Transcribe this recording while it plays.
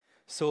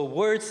So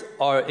words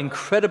are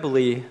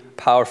incredibly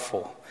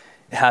powerful.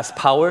 It has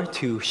power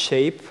to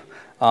shape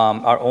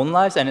our own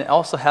lives, and it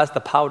also has the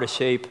power to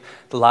shape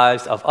the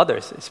lives of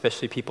others,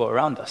 especially people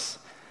around us.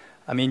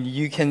 I mean,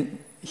 you can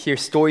hear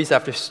stories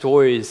after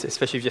stories,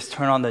 especially if you just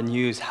turn on the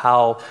news,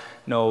 how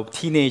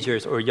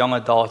teenagers or young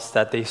adults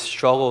that they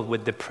struggled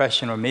with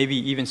depression or maybe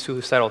even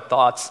suicidal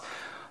thoughts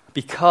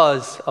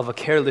because of a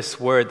careless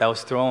word that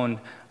was thrown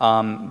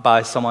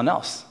by someone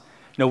else.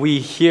 We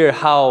hear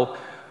how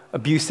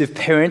abusive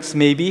parents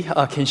maybe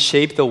can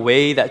shape the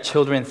way that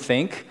children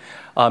think.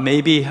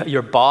 Maybe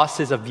your boss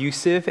is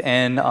abusive,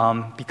 and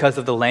because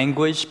of the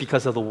language,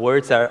 because of the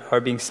words that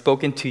are being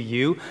spoken to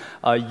you,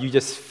 you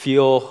just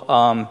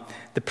feel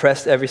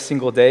depressed every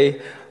single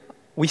day.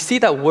 We see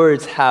that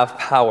words have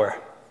power.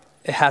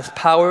 It has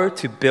power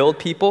to build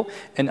people,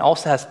 and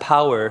also has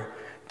power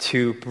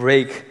to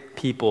break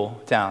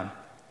people down.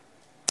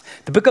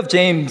 The book of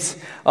James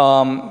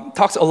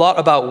talks a lot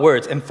about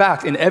words. In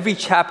fact, in every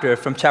chapter,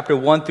 from chapter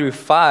 1 through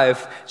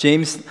 5,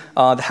 James,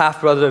 the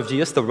half-brother of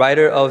Jesus, the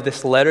writer of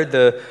this letter,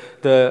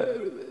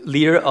 the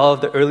leader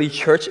of the early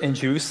church in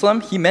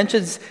Jerusalem, he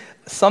mentions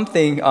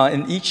something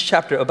in each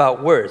chapter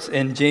about words.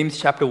 In James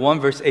chapter 1,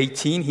 verse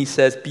 18, he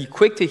says, "Be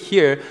quick to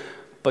hear,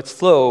 but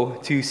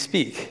slow to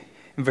speak."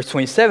 In verse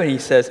 27, he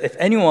says, "If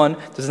anyone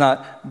does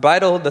not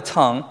bridle the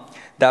tongue,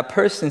 that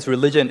person's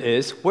religion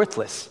is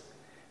worthless."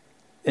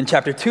 In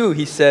chapter 2,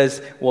 he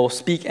says, "Well,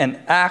 speak and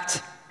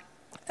act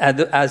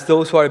as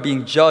those who are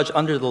being judged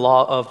under the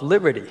law of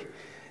liberty."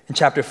 In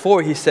chapter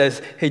 4, he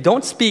says, "Hey,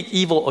 don't speak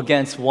evil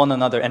against one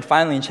another." And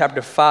finally, in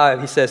chapter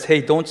 5, he says,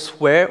 "Hey, don't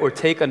swear or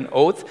take an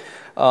oath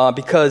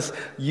because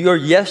your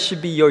yes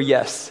should be your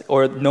yes,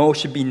 or no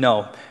should be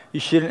no. You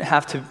shouldn't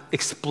have to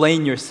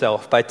explain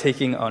yourself by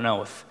taking an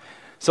oath."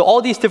 So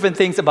all these different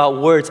things about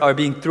words are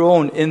being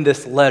thrown in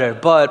this letter,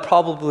 but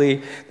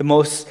probably the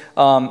most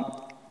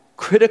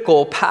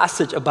critical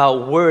passage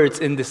about words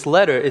in this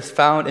letter is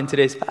found in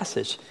today's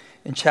passage,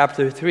 in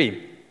chapter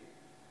 3.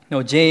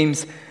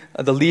 James,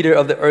 the leader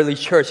of the early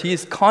church, he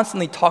is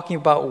constantly talking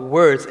about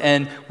words,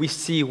 and we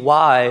see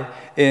why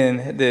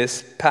in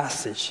this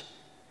passage.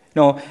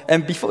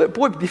 And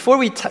before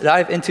we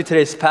dive into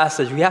today's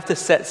passage, we have to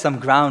set some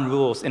ground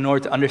rules in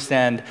order to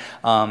understand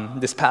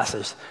this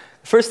passage.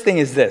 The first thing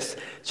is this: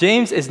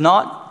 James is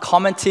not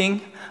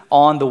commenting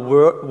on the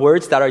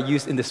words that are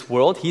used in this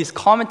world. He is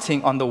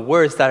commenting on the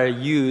words that are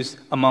used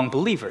among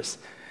believers.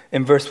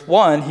 In verse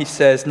 1, he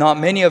says, "Not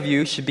many of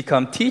you should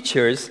become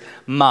teachers,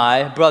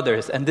 my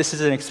brothers." And this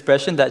is an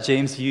expression that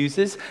James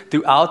uses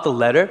throughout the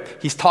letter.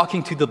 He's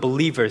talking to the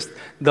believers,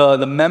 the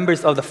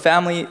members of the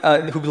family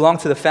who belong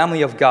to the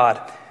family of God,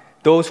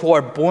 those who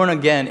are born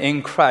again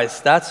in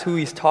Christ. That's who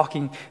he's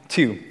talking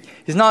to.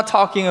 He's not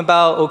talking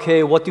about,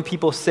 what do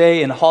people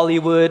say in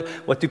Hollywood?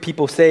 What do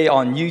people say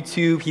on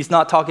YouTube? He's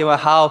not talking about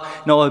how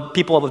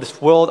people of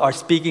this world are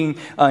speaking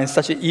in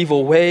such an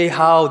evil way,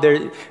 how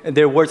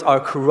their words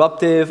are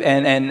corruptive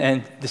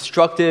and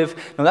destructive.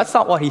 No, that's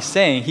not what he's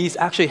saying. He's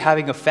actually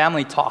having a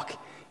family talk.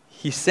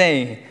 He's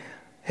saying,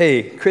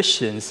 hey,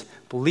 Christians,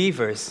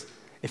 believers,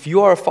 if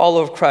you are a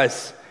follower of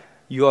Christ,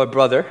 you are a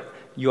brother,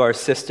 you are a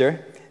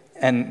sister,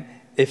 and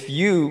if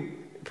you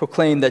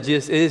proclaim that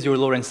Jesus is your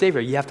Lord and Savior,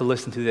 you have to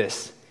listen to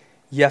this.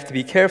 You have to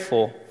be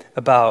careful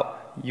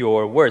about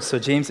your words. So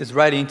James is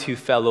writing to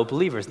fellow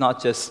believers,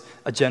 not just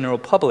a general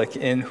public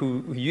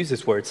who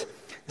uses words.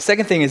 The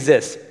second thing is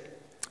this: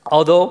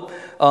 although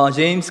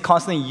James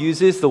constantly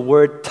uses the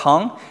word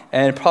tongue,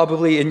 and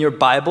probably in your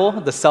Bible,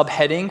 the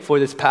subheading for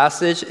this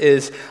passage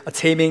is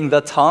taming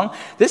the tongue,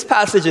 this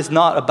passage is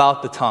not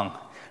about the tongue.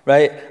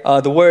 Right?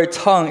 The word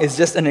tongue is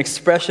just an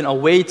expression, a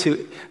way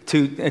to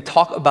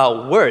talk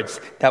about words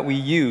that we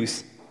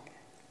use.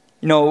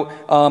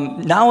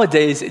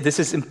 Nowadays, this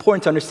is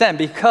important to understand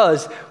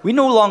because we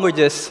no longer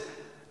just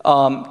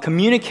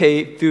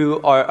communicate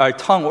through our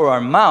tongue or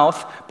our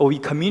mouth, but we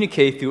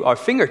communicate through our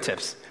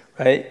fingertips,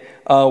 right?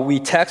 We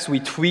text, we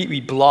tweet,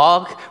 we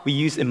blog, we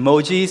use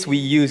emojis, we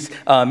use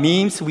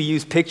memes, we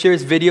use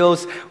pictures,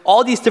 videos,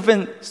 all these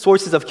different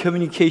sources of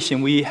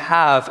communication we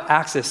have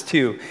access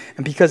to.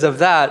 And because of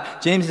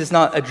that, James is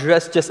not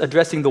just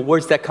addressing the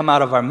words that come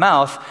out of our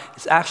mouth,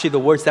 it's actually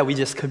the words that we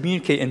just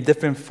communicate in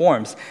different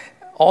forms.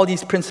 All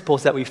these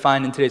principles that we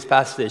find in today's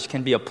passage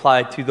can be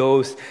applied to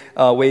those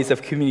ways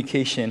of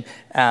communication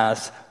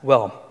as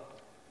well.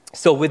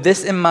 So with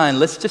this in mind,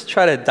 let's just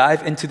try to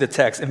dive into the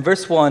text. In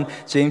verse 1,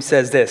 James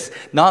says this: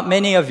 "Not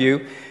many of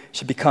you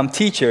should become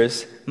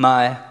teachers,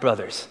 my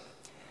brothers."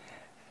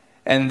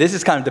 And this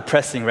is kind of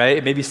depressing,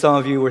 right? Maybe some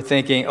of you were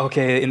thinking,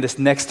 in this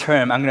next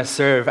term, I'm going to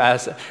serve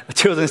as a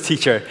children's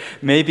teacher.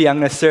 Maybe I'm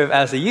going to serve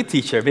as a youth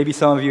teacher. Maybe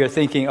some of you are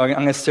thinking, I'm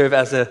going to serve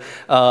as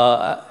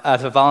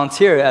a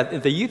volunteer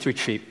at the youth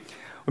retreat.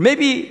 Or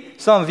maybe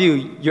some of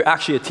you, you're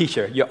actually a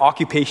teacher. Your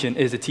occupation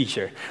is a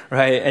teacher,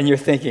 right? And you're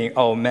thinking,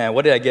 oh man,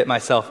 what did I get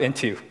myself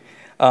into?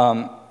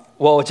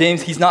 Well,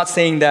 James, he's not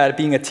saying that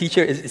being a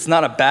teacher it's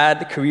not a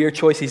bad career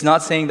choice. He's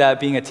not saying that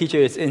being a teacher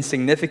is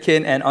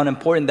insignificant and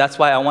unimportant. That's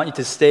why I want you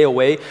to stay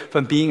away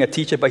from being a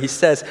teacher. But he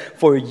says,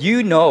 for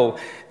you know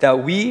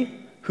that we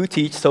who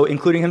teach, so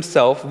including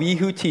himself, we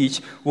who teach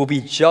will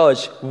be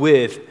judged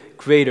with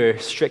greater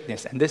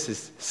strictness. And this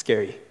is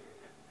scary.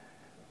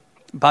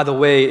 By the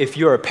way, if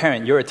you're a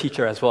parent, you're a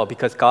teacher as well,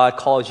 because God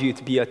calls you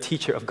to be a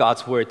teacher of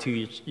God's word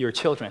to your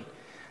children.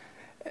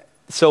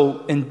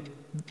 So in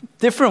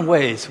different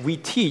ways, we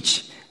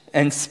teach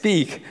and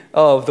speak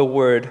of the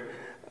word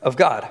of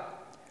God.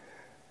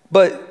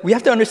 But we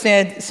have to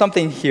understand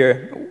something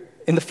here.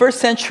 In the first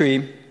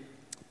century,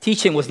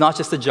 teaching was not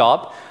just a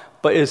job,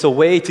 but it was a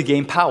way to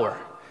gain power.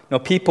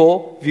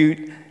 People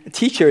viewed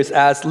teachers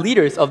as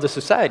leaders of the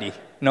society.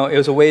 It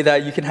was a way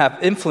that you can have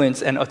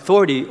influence and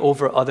authority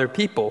over other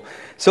people.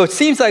 So it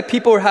seems like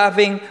people were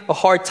having a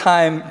hard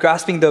time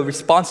grasping the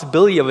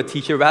responsibility of a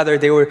teacher. Rather,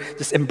 they were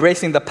just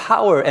embracing the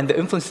power and the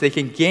influence they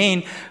can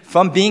gain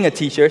from being a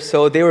teacher.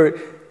 So they were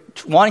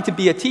wanting to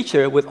be a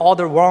teacher with all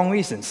the wrong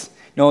reasons.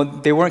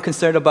 They weren't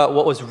concerned about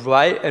what was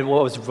right and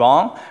what was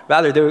wrong.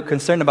 Rather, they were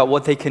concerned about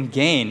what they can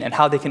gain and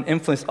how they can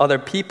influence other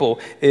people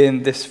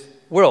in this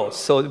world.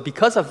 So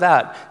because of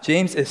that,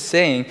 James is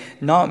saying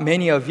not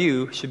many of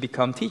you should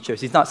become teachers.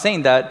 He's not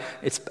saying that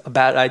it's a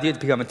bad idea to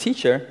become a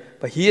teacher,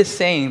 but he is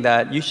saying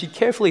that you should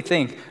carefully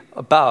think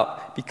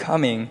about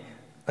becoming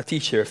a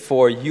teacher,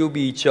 for you'll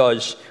be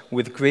judged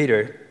with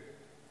greater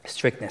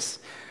strictness.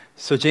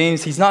 So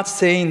James, he's not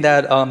saying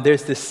that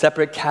there's this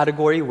separate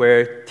category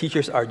where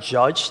teachers are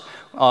judged.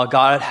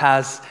 God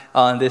has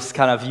this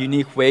kind of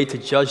unique way to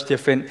judge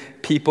different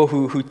people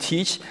who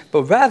teach.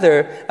 But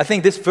rather, I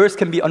think this verse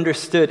can be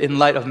understood in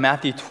light of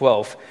Matthew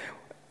 12,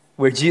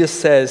 where Jesus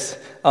says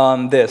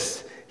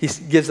this. He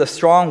gives a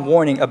strong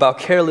warning about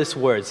careless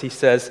words. He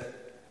says,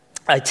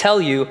 I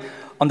tell you,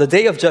 on the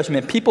day of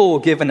judgment, people will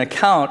give an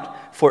account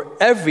for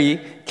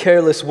every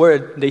careless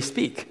word they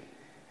speak.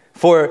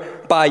 For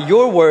by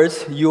your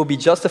words you will be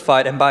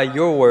justified, and by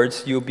your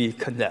words you will be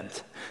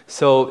condemned.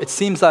 So it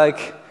seems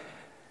like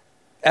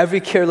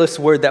every careless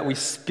word that we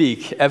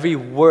speak, every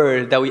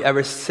word that we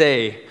ever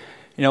say,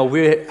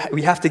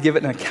 we have to give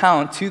an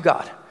account to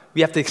God.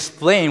 We have to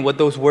explain what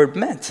those words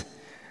meant.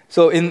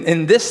 So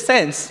in this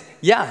sense,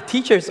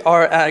 teachers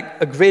are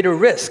at a greater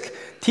risk.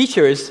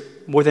 Teachers,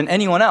 more than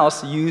anyone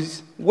else,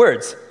 use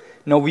words.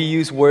 We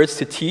use words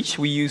to teach,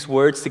 we use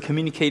words to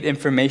communicate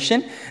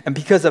information, and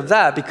because of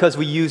that, because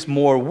we use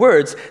more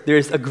words,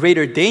 there's a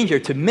greater danger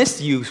to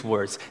misuse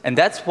words. And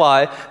that's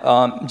why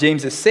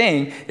James is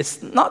saying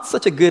it's not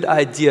such a good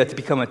idea to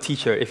become a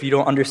teacher if you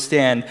don't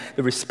understand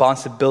the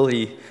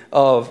responsibility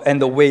of and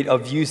the weight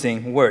of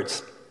using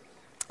words.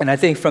 And I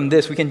think from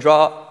this, we can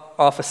draw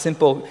off a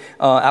simple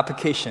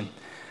application.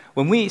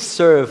 When we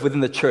serve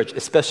within the church,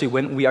 especially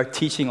when we are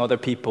teaching other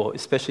people,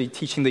 especially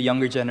teaching the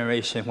younger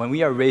generation, when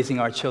we are raising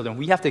our children,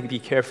 we have to be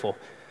careful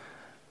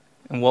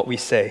in what we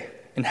say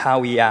and how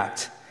we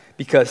act,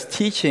 because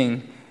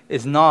teaching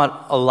is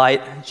not a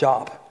light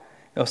job.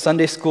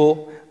 Sunday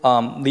school,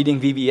 leading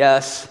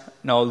VBS,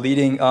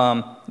 leading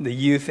the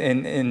youth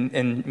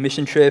in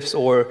mission trips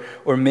or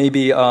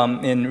maybe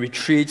in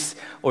retreats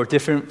or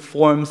different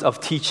forms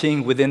of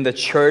teaching within the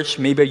church.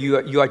 Maybe you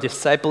are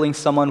discipling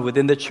someone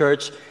within the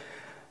church.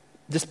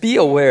 Just be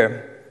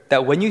aware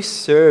that when you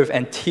serve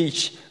and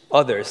teach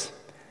others,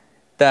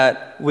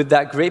 that with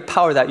that great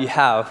power that you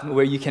have,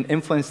 where you can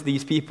influence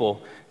these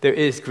people, there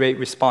is great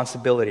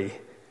responsibility.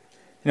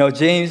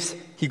 James,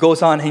 he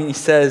goes on and he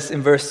says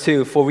in verse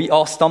 2, for we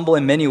all stumble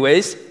in many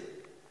ways,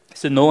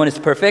 so no one is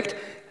perfect.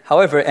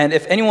 However, and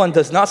if anyone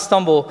does not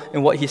stumble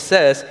in what he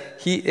says,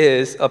 he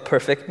is a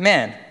perfect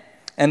man.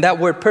 And that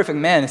word perfect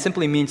man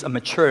simply means a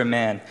mature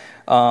man.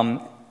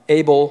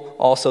 Able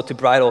also to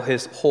bridle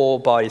his whole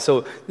body.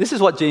 So this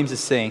is what James is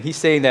saying. He's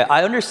saying that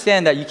I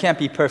understand that you can't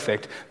be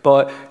perfect,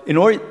 but in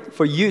order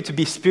for you to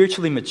be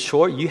spiritually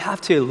mature, you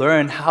have to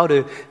learn how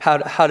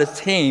to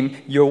tame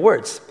your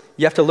words.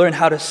 You have to learn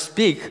how to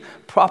speak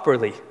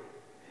properly.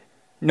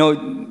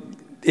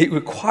 It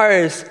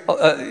requires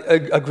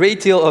a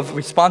great deal of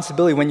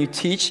responsibility when you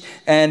teach,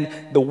 and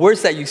the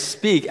words that you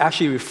speak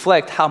actually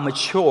reflect how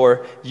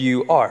mature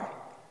you are.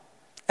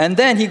 And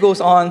then he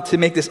goes on to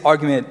make this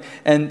argument,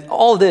 and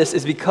all this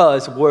is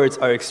because words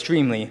are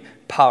extremely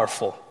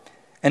powerful.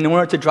 And in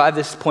order to drive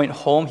this point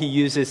home, he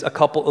uses a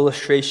couple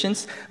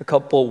illustrations, a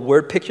couple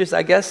word pictures,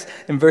 I guess.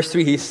 In verse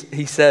 3,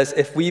 he says,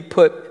 if we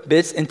put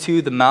bits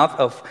into the mouth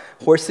of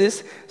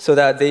horses so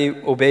that they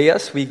obey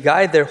us, we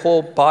guide their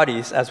whole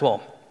bodies as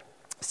well.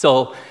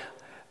 So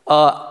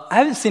I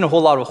haven't seen a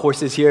whole lot of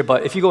horses here,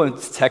 but if you go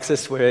into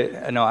Texas,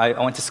 where I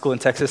went to school in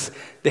Texas,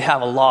 they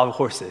have a lot of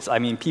horses. I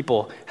mean,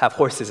 people have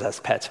horses as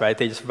pets, right?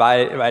 They just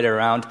ride it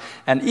around.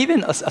 And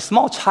even a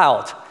small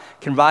child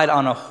can ride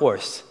on a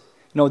horse.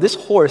 This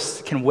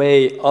horse can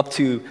weigh up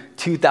to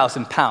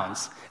 2,000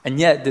 pounds. And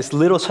yet this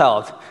little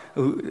child,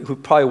 who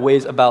probably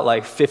weighs about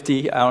like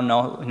 50,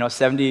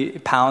 70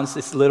 pounds,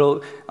 this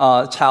little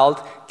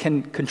child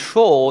can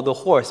control the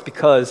horse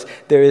because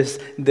there is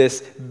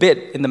this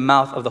bit in the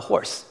mouth of the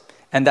horse.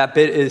 And that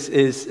bit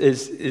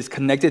is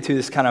connected to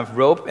this kind of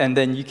rope, and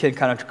then you can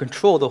kind of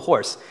control the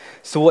horse.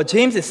 So what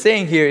James is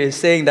saying here is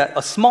saying that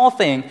a small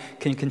thing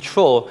can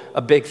control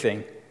a big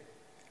thing.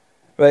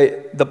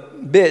 Right? The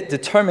bit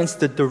determines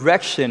the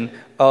direction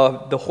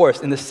of the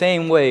horse. In the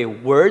same way,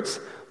 words,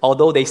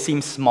 although they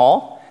seem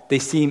small, they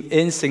seem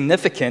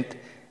insignificant,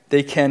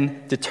 they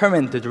can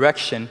determine the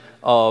direction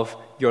of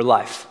your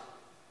life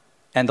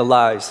and the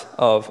lives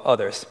of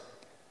others.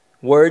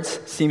 Words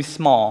seem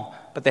small,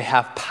 but they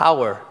have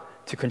power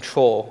to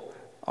control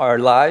our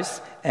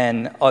lives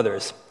and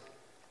others.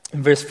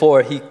 In verse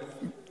 4, he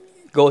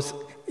goes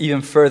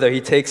even further.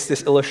 He takes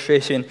this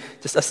illustration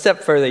just a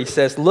step further. He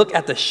says, "Look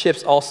at the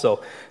ships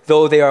also.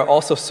 Though they are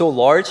also so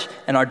large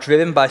and are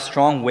driven by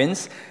strong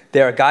winds,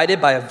 they are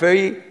guided by a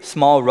very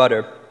small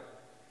rudder,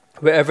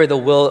 wherever the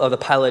will of the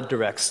pilot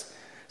directs."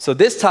 So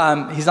this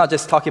time, he's not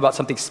just talking about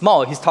something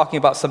small. He's talking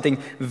about something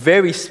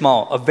very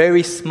small. A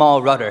very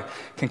small rudder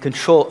can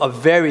control a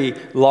very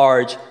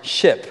large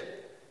ship.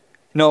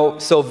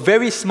 So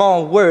very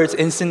small words,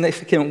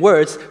 insignificant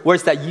words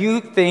that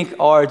you think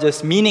are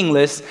just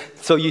meaningless,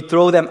 so you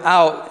throw them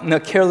out in a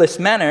careless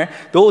manner,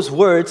 those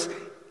words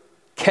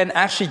can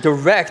actually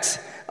direct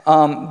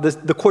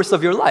the course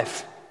of your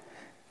life.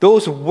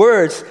 Those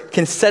words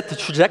can set the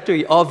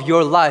trajectory of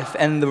your life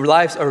and the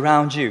lives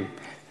around you.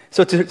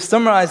 So to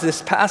summarize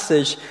this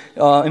passage,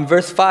 in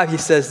verse 5, he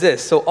says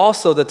this, "So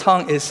also the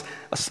tongue is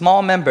a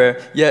small member,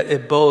 yet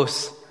it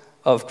boasts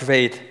of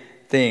great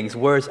things."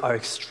 Words are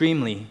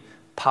extremely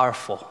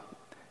powerful.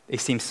 They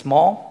seem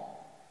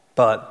small,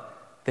 but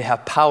they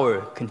have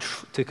power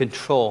to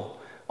control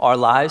our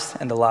lives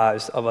and the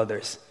lives of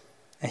others.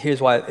 And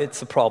here's why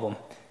it's a problem.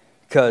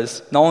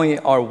 Because not only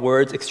are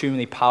words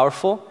extremely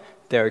powerful,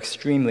 they're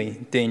extremely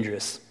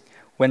dangerous.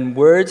 When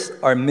words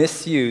are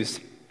misused,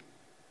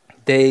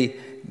 they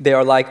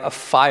are like a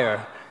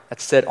fire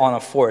that's set on a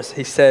forest.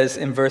 He says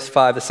in verse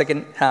 5, the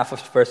second half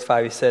of verse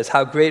 5, he says,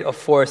 "How great a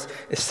forest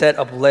is set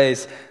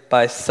ablaze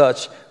by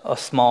such a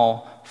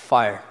small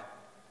fire."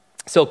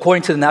 So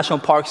according to the National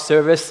Park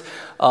Service,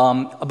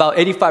 about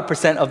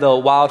 85% of the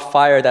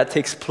wildfire that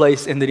takes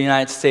place in the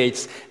United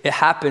States, it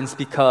happens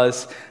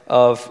because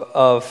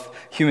of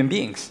human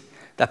beings.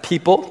 That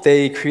people,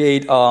 they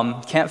create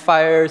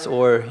campfires,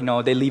 or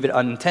they leave it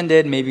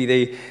unattended. Maybe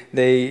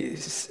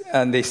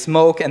they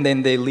smoke, and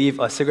then they leave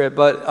a cigarette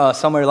butt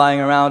somewhere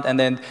lying around, and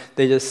then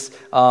they just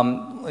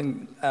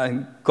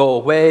go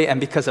away. And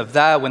because of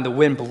that, when the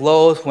wind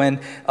blows, when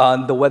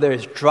the weather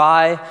is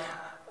dry,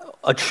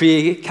 a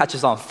tree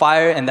catches on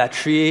fire, and that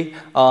tree,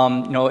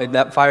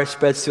 that fire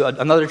spreads to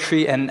another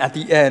tree, and at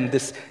the end,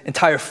 this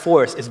entire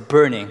forest is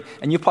burning.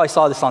 And you probably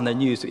saw this on the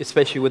news,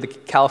 especially with the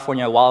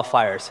California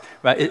wildfires,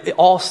 right? It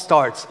all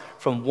starts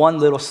from one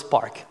little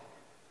spark,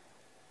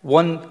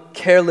 one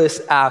careless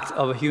act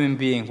of a human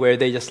being where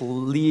they just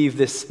leave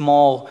this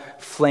small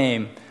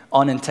flame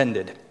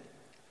unintended.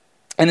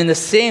 And in the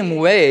same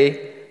way,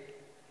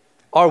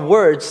 our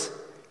words,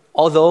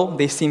 although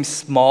they seem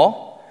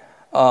small,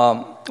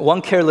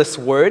 one careless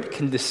word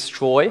can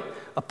destroy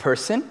a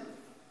person,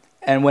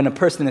 and when a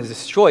person is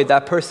destroyed,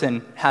 that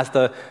person has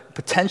the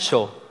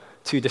potential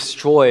to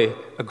destroy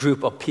a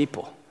group of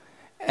people.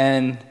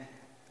 And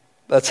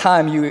by the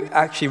time you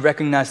actually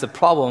recognize the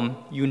problem,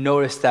 you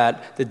notice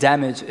that the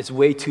damage is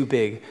way too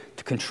big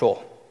to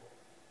control.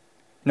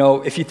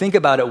 If you think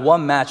about it,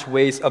 one match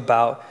is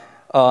about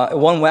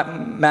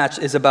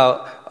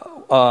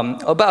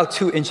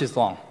 2 inches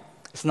long.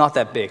 It's not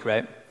that big,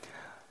 right?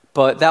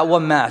 But that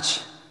one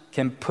match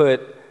can put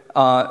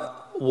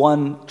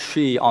one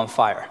tree on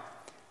fire.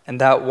 And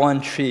that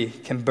one tree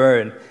can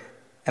burn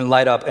and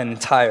light up an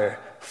entire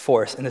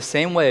forest. In the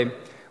same way,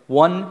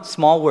 one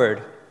small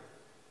word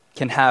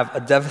can have a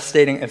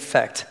devastating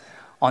effect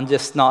on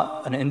just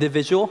not an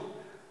individual,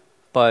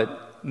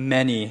 but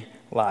many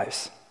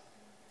lives.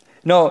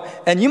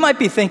 And you might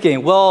be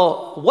thinking,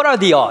 well, what are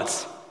the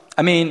odds?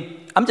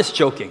 I'm just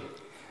joking.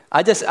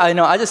 I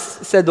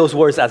just said those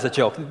words as a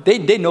joke.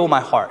 They know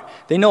my heart.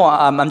 They know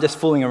I'm just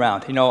fooling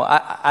around.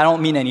 I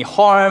don't mean any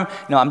harm.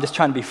 I'm just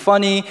trying to be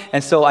funny.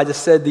 And so I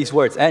just said these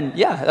words. And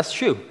yeah, that's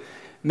true.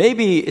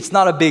 Maybe it's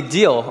not a big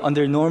deal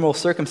under normal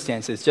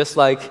circumstances. Just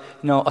like,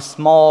 a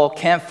small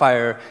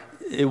campfire,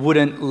 it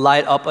wouldn't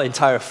light up an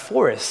entire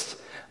forest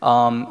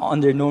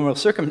under normal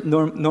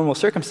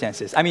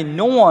circumstances.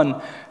 No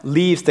one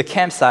leaves the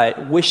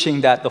campsite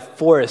wishing that the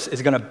forest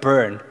is going to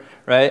burn,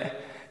 right?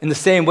 In the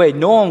same way,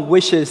 no one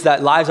wishes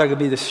that lives are going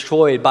to be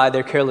destroyed by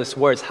their careless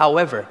words.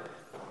 However,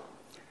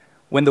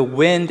 when the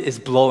wind is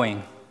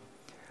blowing,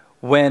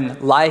 when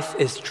life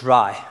is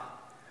dry,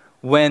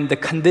 when the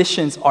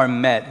conditions are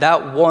met,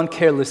 that one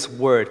careless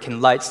word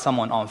can light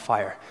someone on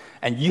fire.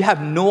 And you have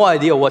no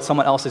idea what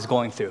someone else is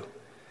going through.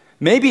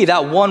 Maybe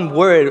that one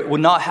word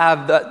would not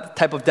have that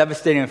type of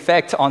devastating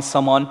effect on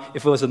someone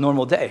if it was a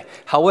normal day.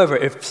 However,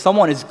 if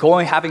someone is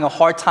having a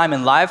hard time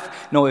in life,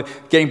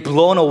 getting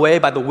blown away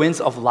by the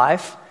winds of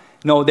life,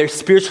 they're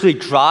spiritually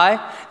dry,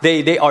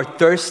 they are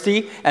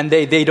thirsty, and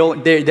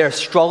they're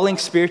struggling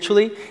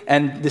spiritually,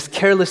 and this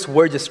careless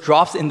word just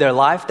drops in their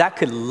life, that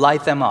could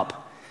light them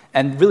up.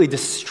 and really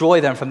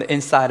destroy them from the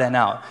inside and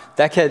out.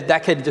 That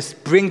could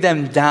just bring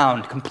them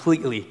down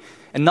completely.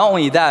 And not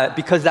only that,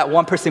 because that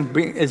one person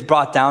is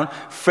brought down,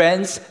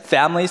 friends,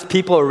 families,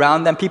 people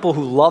around them, people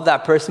who love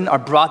that person are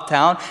brought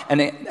down,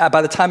 and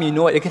by the time you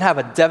know it, it can have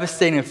a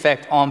devastating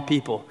effect on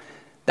people.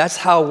 That's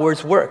how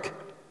words work.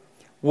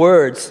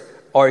 Words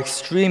are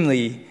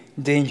extremely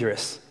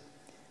dangerous.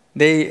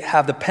 They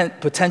have the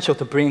potential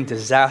to bring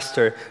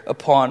disaster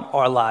upon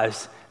our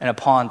lives and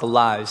upon the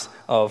lives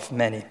of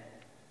many.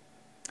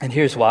 And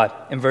here's why.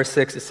 In verse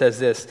 6, it says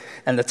this,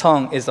 "And the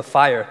tongue is a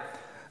fire,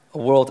 a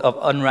world of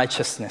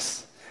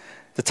unrighteousness.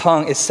 The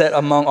tongue is set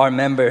among our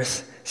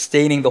members,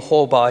 staining the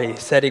whole body,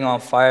 setting on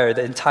fire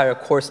the entire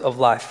course of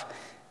life,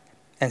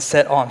 and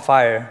set on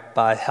fire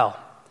by hell."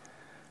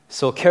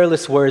 So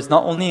careless words,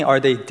 not only are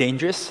they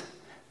dangerous,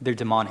 they're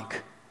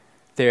demonic.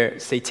 They're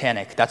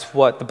satanic. That's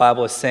what the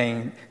Bible is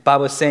saying. The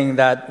Bible is saying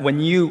that when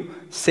you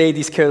say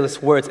these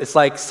careless words, it's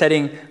like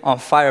setting on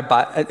fire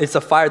it's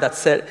a fire that's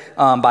set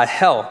by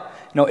hell.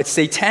 It's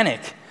satanic.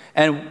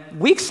 And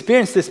we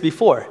experienced this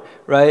before,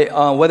 right?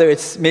 Whether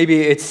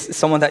maybe it's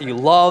someone that you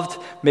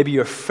loved, maybe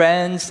your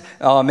friends,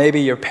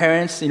 maybe your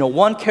parents.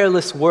 One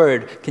careless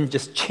word can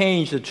just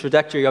change the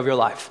trajectory of your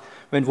life.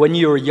 When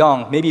you were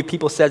young, maybe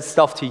people said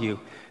stuff to you.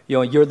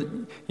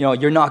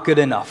 You're not good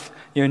enough.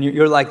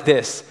 You're like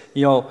this.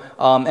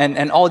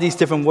 And all these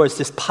different words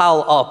just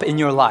pile up in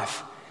your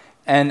life.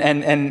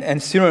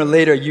 And sooner or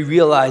later, you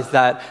realize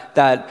that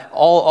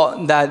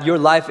your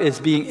life is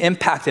being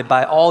impacted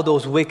by all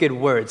those wicked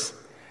words.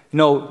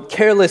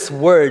 Careless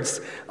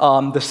words,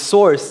 the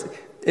source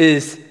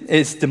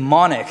is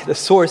demonic. The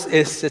source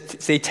is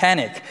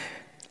satanic.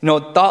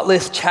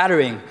 Thoughtless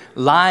chattering,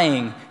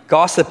 lying,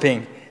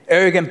 gossiping,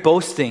 arrogant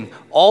boasting,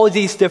 all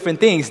these different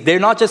things, they're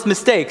not just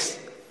mistakes.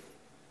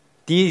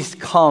 These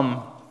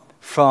come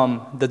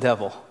from the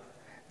devil.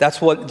 That's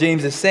what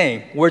James is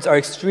saying. Words are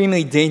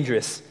extremely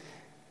dangerous.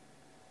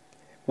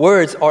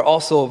 Words are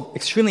also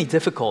extremely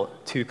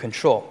difficult to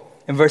control.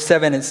 In verse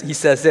 7, he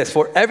says this,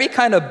 "For every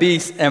kind of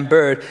beast and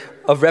bird,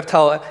 of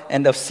reptile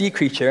and of sea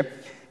creature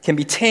can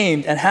be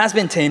tamed and has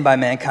been tamed by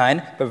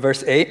mankind." But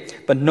verse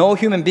 8, "But no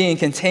human being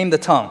can tame the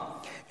tongue.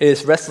 It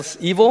is restless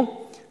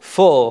evil,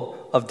 full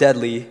of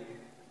deadly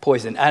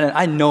poison." And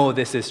I know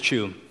this is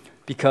true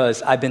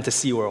because I've been to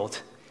SeaWorld.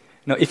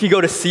 If you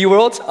go to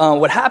SeaWorld,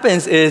 what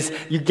happens is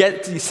you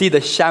get to see the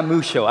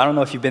Shamu show. I don't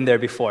know if you've been there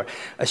before.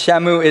 A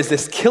Shamu is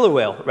this killer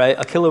whale, right?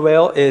 A killer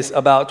whale is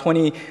about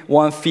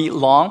 21 feet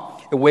long.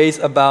 It weighs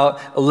about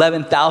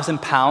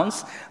 11,000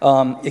 pounds.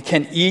 It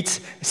can eat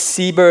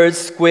seabirds,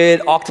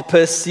 squid,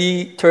 octopus,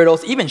 sea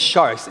turtles, even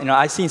sharks.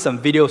 I've seen some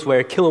videos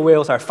where killer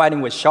whales are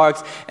fighting with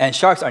sharks, and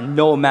sharks are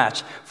no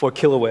match for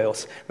killer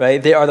whales,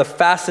 right? They are the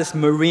fastest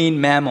marine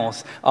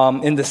mammals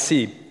in the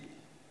sea.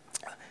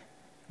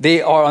 They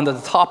are on the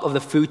top of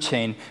the food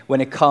chain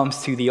when it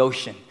comes to the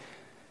ocean.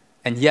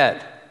 And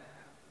yet,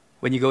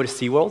 when you go to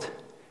SeaWorld,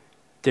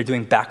 they're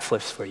doing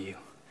backflips for you,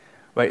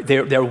 right?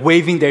 They're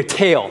waving their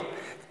tail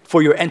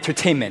for your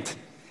entertainment.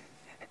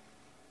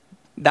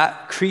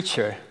 That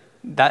creature,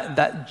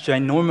 that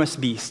ginormous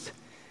beast,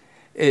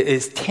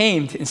 is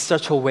tamed in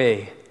such a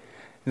way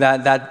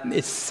that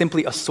it's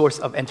simply a source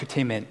of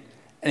entertainment.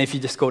 And if you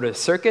just go to a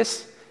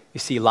circus, you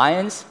see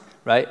lions,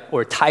 right,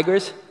 or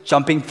tigers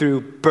jumping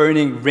through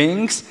burning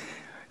rings,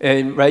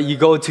 and right, you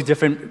go to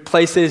different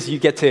places, you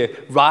get to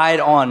ride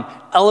on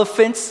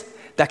elephants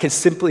that can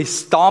simply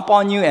stomp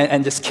on you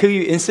and just kill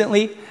you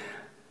instantly.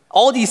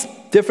 All these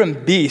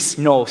different beasts,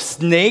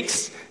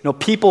 snakes,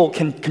 people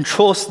can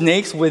control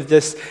snakes with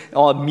this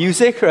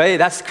music, right?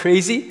 That's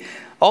crazy.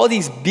 All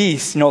these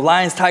beasts,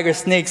 lions, tigers,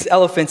 snakes,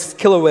 elephants,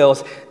 killer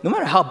whales, no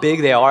matter how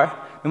big they are,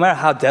 no matter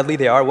how deadly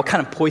they are, what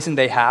kind of poison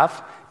they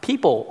have,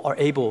 people are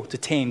able to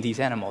tame these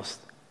animals.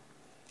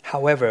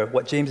 However,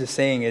 what James is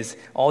saying is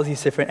all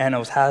these different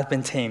animals have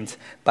been tamed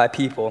by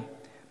people,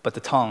 but the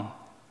tongue,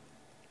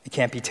 it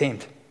can't be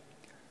tamed.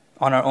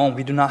 On our own,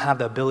 we do not have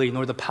the ability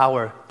nor the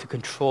power to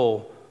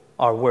control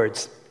our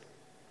words.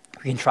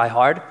 We can try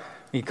hard.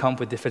 We can come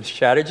up with different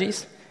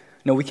strategies.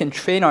 We can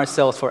train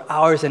ourselves for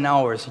hours and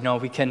hours.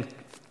 We can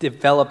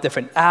develop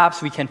different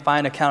apps. We can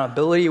find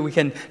accountability. We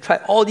can try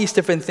all these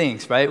different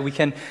things, right? We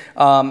can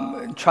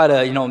try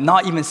to,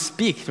 not even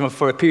speak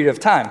for a period of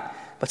time.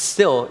 But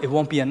still, it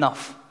won't be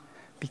enough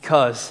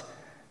because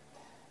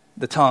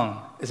the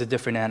tongue is a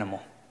different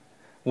animal.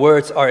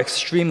 Words are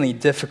extremely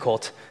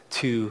difficult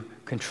to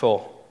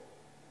control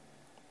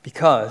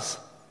because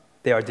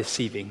they are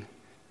deceiving.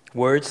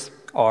 Words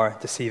are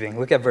deceiving.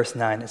 Look at verse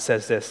 9. It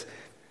says this,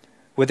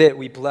 "With it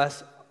we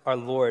bless our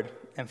Lord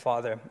and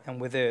Father, and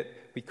with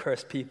it we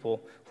curse people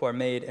who are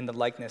made in the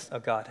likeness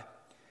of God.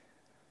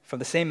 From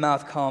the same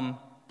mouth come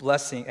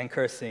blessing and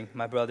cursing,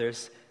 my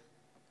brothers.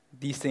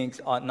 These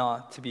things ought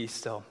not to be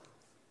so."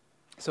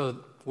 So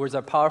words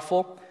are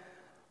powerful.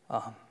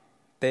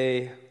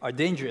 They are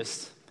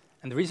dangerous.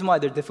 And the reason why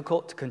they're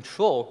difficult to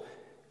control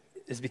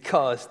is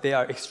because they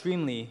are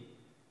extremely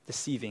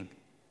deceiving.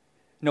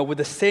 With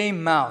the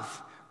same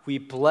mouth, we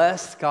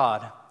bless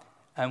God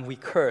and we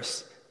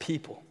curse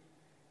people.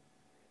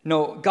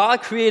 No,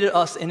 God created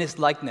us in His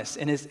likeness,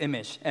 in His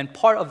image. And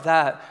part of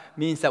that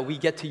means that we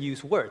get to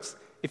use words.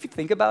 If you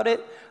think about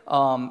it,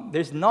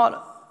 there's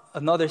not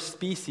another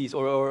species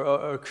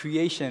or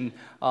creation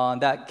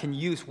that can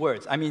use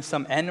words. I mean,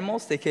 some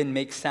animals, they can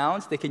make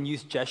sounds, they can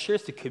use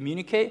gestures to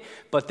communicate,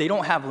 but they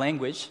don't have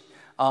language.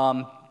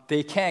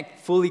 They can't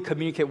fully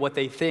communicate what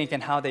they think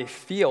and how they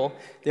feel.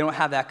 They don't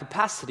have that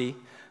capacity.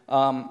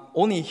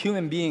 Only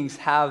human beings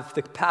have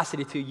the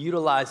capacity to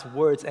utilize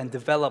words and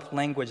develop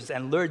languages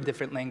and learn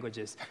different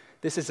languages.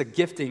 This is a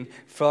gifting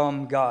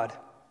from God.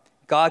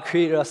 God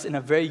created us in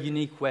a very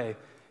unique way.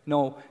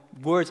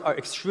 Words are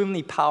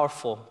extremely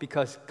powerful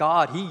because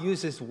God, He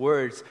uses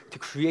words to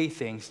create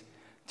things,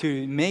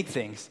 to make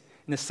things.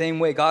 In the same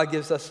way, God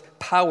gives us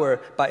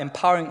power by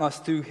empowering us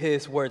through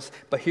His words.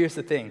 But here's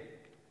the thing.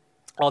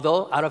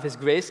 Although out of His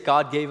grace,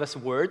 God gave us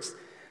words,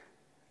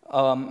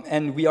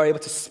 and we are able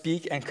to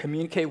speak and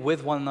communicate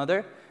with one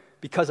another,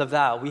 because of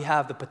that, we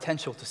have the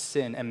potential to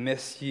sin and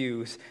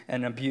misuse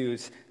and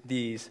abuse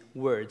these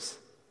words.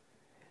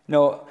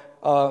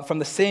 From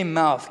the same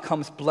mouth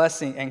comes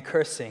blessing and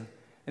cursing.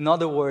 In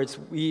other words,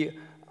 we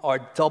are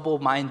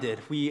double-minded.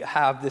 We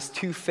have this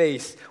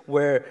two-face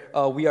where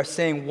we are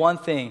saying one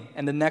thing,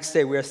 and the next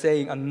day we are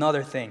saying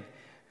another thing.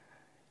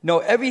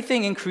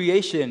 Everything in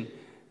creation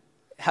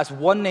has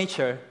one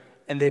nature,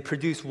 and they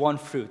produce one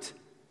fruit.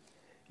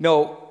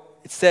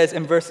 It says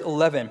in verse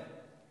 11,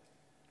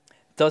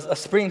 does a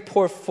spring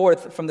pour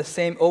forth from the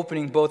same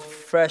opening both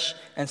fresh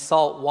and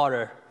salt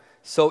water?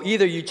 So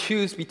either you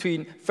choose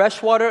between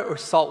fresh water or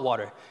salt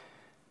water.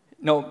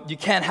 No, you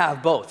can't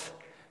have both.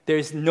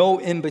 There's no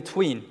in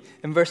between.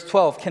 In verse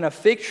 12, can a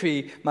fig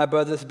tree, my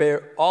brothers,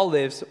 bear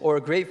olives, or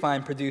a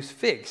grapevine produce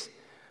figs?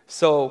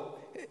 So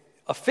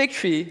a fig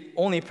tree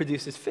only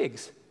produces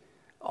figs.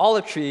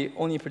 Olive tree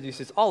only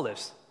produces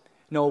olives.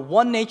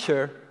 One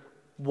nature,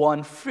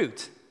 one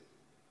fruit.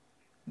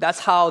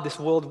 That's how this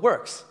world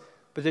works.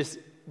 But there's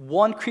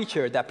one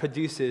creature that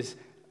produces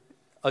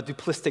a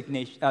duplistic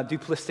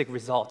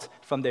result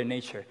from their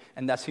nature,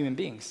 and that's human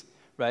beings,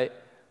 right?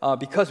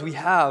 Because we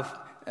have,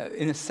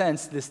 in a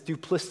sense, this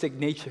duplistic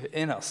nature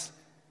in us.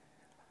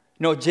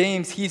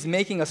 James, he's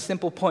making a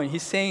simple point.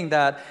 He's saying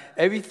that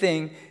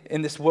everything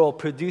in this world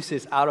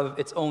produces out of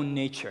its own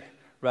nature,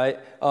 right?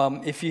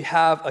 If you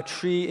have a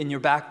tree in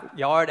your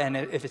backyard and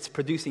if it's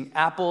producing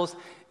apples,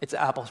 it's an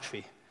apple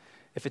tree.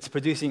 If it's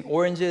producing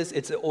oranges,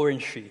 it's an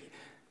orange tree.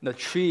 The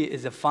tree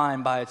is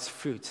defined by its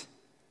fruit.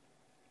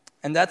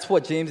 And that's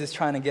what James is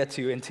trying to get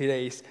to in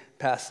today's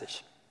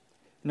passage.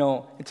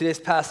 In today's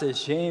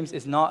passage, James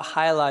is not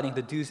highlighting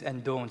the do's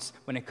and don'ts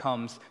when it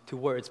comes to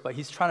words, but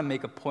he's trying to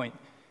make a point.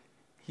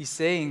 He's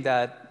saying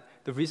that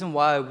the reason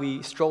why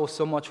we struggle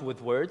so much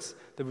with words,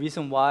 the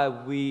reason why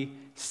we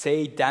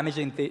say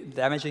damaging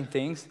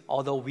things,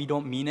 although we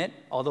don't mean it,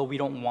 although we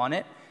don't want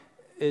it,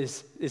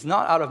 is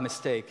not out of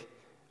mistake.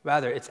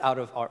 Rather, it's out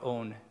of our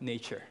own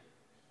nature.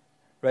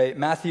 Right?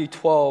 Matthew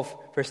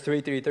 12, verse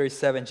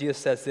 33-37, Jesus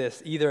says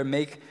this, either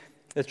make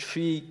the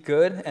tree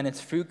good and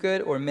its fruit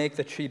good, or make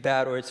the tree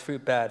bad or its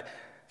fruit bad.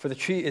 For the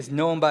tree is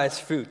known by its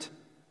fruit.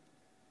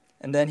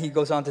 And then he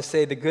goes on to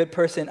say, the good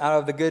person out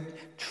of the good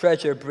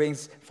treasure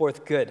brings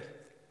forth good,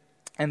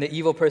 and the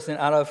evil person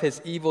out of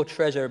his evil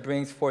treasure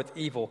brings forth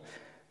evil.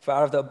 For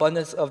out of the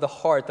abundance of the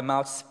heart the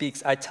mouth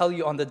speaks. I tell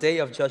you, on the day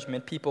of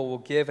judgment, people will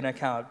give an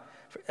account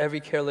for every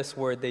careless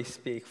word they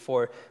speak.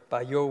 For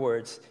by your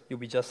words you'll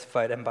be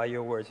justified, and by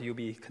your words you'll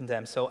be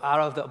condemned. So out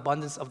of the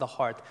abundance of the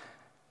heart,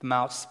 the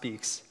mouth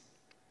speaks.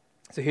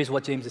 So here's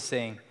what James is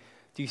saying.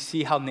 Do you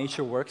see how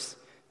nature works?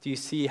 Do you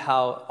see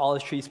how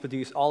olive trees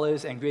produce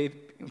olives and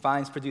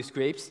grapevines produce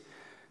grapes?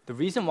 The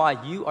reason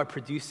why you are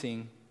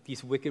producing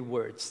these wicked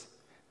words,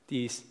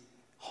 these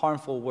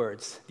harmful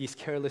words, these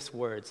careless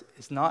words,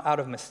 is not out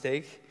of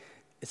mistake.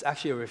 It's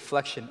actually a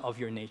reflection of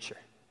your nature.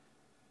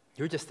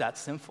 You're just that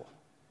sinful.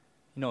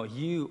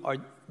 You are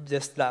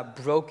just that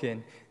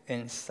broken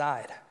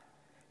inside.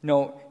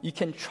 You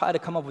can try to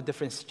come up with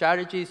different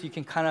strategies. You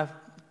can kind of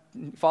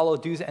follow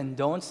do's and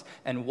don'ts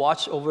and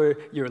watch over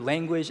your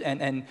language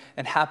and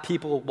have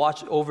people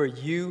watch over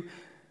you.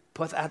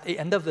 But at the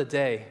end of the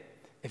day,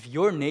 if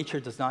your nature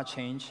does not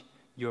change,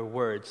 your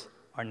words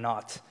are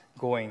not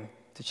going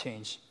to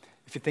change.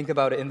 If you think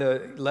about it, in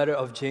the letter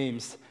of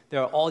James,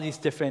 there are all these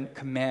different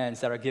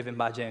commands that are given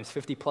by James,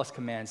 50 plus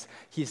commands.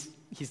 He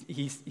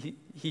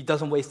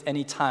doesn't waste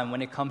any time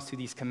when it comes to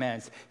these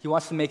commands. He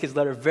wants to make his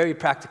letter very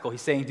practical.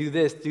 He's saying, do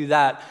this, do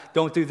that,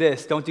 don't do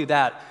this, don't do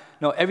that.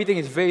 No, everything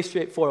is very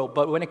straightforward.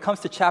 But when it comes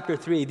to chapter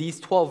 3, these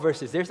 12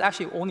 verses, there's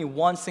actually only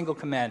one single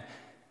command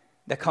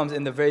that comes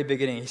in the very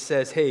beginning. He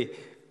says, hey,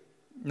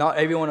 not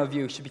every one of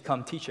you should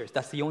become teachers.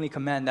 That's the only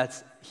command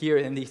that's here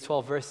in these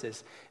 12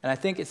 verses. And I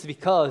think it's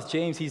because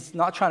James, he's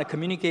not trying to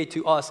communicate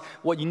to us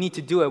what you need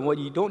to do and what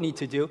you don't need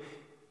to do.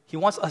 He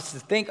wants us to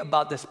think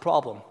about this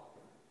problem.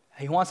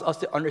 He wants us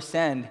to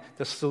understand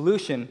the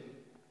solution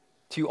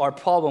to our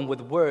problem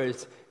with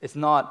words is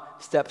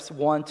not steps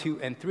 1, 2,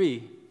 and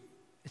 3.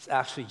 It's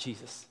actually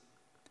Jesus.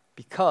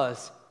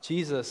 Because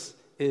Jesus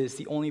is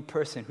the only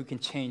person who can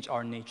change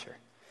our nature.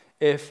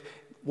 If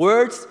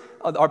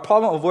our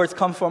problem of words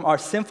come from our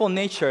sinful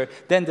nature,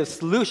 then the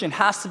solution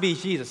has to be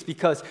Jesus,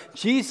 because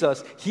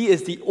Jesus, He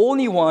is the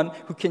only one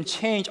who can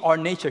change our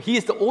nature. He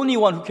is the only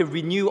one who can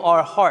renew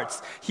our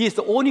hearts. He is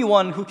the only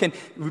one who can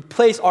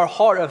replace our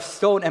heart of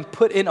stone and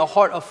put in a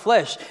heart of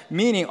flesh,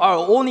 meaning our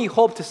only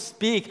hope to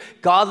speak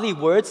godly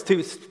words,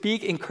 to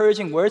speak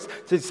encouraging words,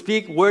 to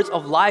speak words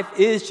of life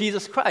is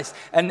Jesus Christ.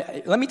 And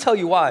let me tell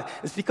you why.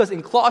 It's because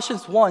in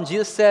Colossians 1,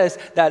 Jesus says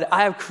that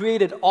I have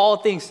created all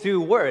things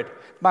through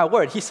my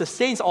word. He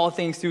sustains all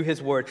things through His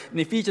word. In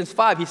Ephesians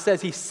 5, He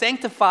says He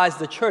sanctifies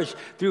the church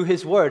through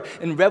His word.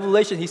 In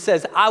Revelation, He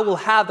says, I will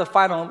have the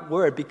final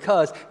word,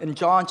 because in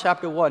John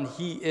chapter 1,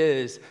 He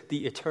is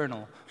the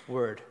eternal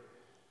word.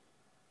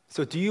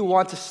 So do you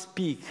want to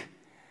speak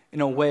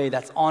in a way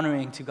that's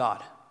honoring to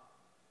God?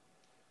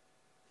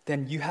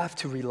 Then you have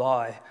to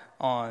rely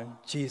on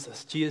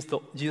Jesus.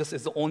 Jesus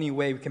is the only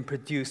way we can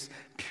produce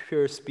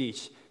pure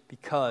speech,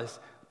 because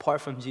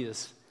apart from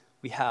Jesus,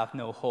 we have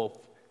no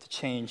hope to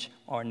change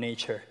our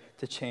nature,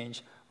 to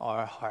change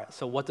our heart.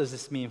 So what does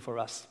this mean for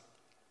us?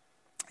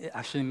 It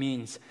actually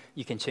means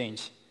you can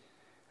change.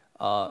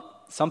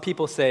 Some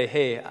people say,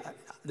 hey,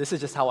 this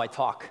is just how I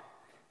talk.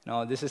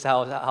 This is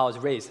how I was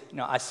raised.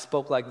 I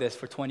spoke like this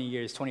for 20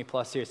 years, 20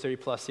 plus years, 30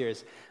 plus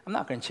years. I'm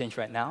not going to change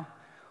right now.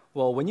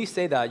 Well, when you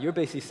say that, you're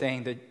basically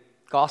saying the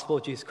gospel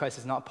of Jesus Christ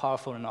is not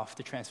powerful enough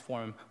to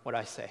transform what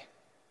I say.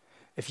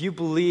 If you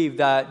believe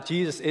that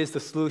Jesus is the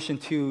solution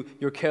to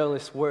your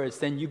careless words,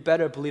 then you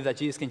better believe that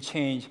Jesus can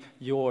change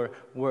your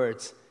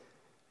words.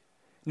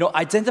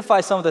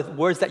 Identify some of the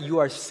words that you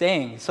are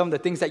saying, some of the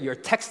things that you're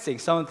texting,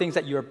 some of the things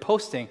that you're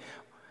posting.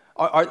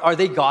 Are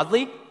they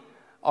godly?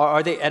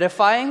 Are they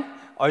edifying?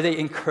 Are they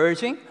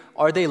encouraging?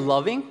 Are they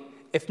loving?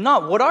 If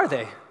not, what are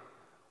they?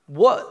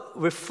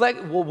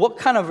 What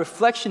kind of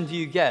reflection do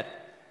you get?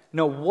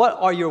 What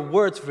are your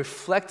words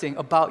reflecting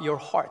about your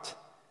heart?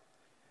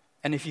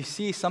 And if you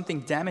see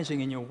something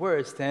damaging in your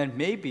words, then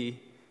maybe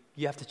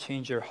you have to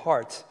change your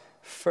heart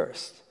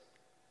first.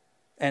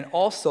 And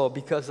also,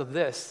 because of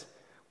this,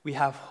 we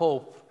have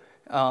hope,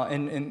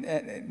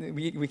 and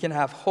we can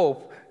have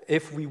hope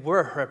if we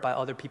were hurt by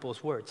other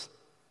people's words.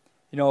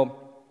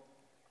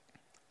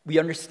 We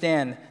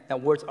understand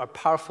that words are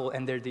powerful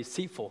and they're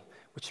deceitful,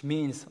 which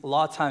means a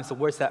lot of times the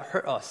words that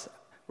hurt us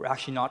were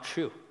actually not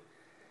true,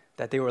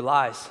 that they were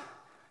lies,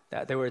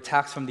 that they were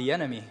attacks from the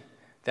enemy,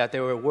 that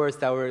there were words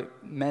that were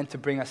meant to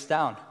bring us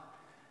down.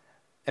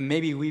 And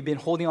maybe we've been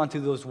holding on to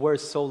those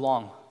words so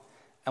long,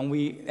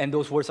 and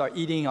those words are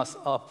eating us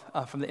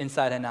up from the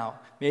inside and out.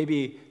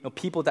 Maybe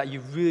people that you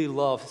really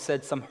love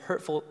said some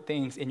hurtful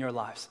things in your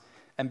lives.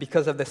 And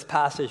because of this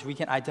passage, we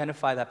can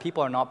identify that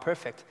people are not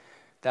perfect,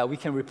 that we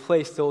can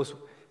replace those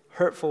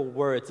hurtful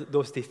words,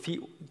 those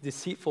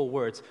deceitful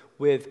words,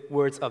 with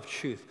words of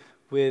truth,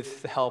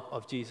 with the help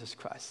of Jesus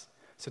Christ.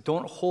 So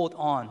don't hold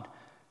on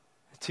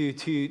to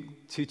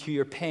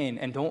your pain,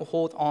 and don't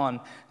hold on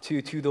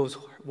to those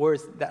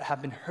words that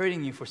have been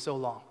hurting you for so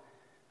long.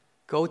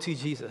 Go to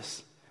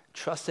Jesus.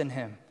 Trust in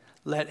Him.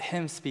 Let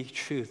Him speak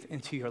truth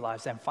into your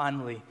lives. And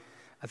finally,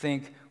 I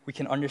think we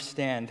can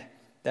understand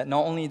that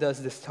not only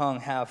does this tongue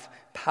have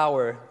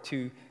power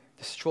to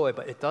destroy,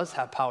 but it does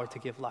have power to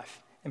give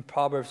life. In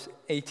Proverbs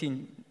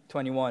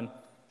 18:21,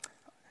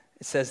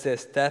 it says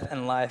this: death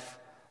and life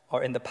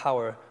are in the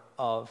power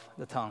of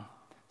the tongue.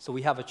 So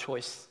we have a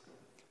choice.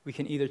 We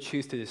can either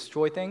choose to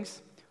destroy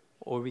things,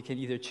 or we can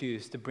either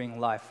choose to bring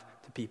life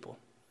to people.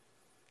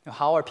 Now,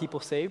 how are people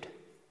saved?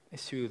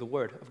 It's through the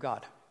Word of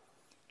God.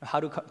 Now, how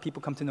do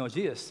people come to know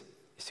Jesus?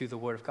 It's through the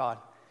Word of God.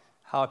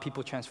 How are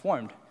people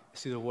transformed?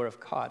 It's through the Word of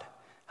God.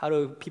 How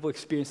do people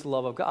experience the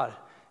love of God?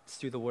 It's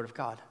through the Word of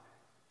God.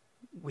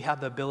 We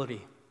have the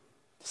ability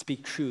to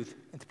speak truth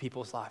into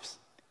people's lives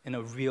in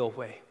a real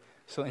way.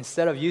 So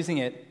instead of using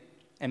it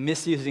and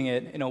misusing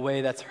it in a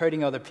way that's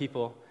hurting other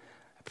people,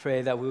 I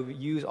pray that we'll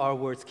use our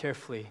words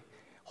carefully,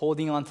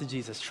 holding on to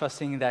Jesus,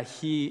 trusting that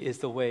He is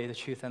the way, the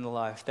truth, and the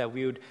life, that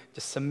we would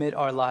just submit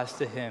our lives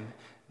to Him,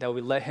 that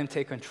we let Him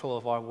take control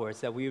of our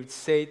words, that we would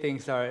say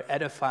things that are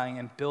edifying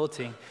and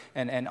building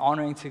and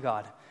honoring to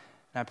God.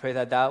 And I pray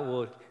that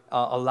will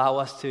allow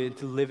us to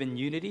live in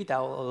unity, that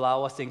will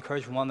allow us to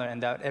encourage one another,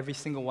 and that every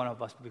single one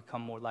of us will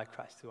become more like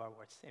Christ through our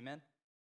words. Amen.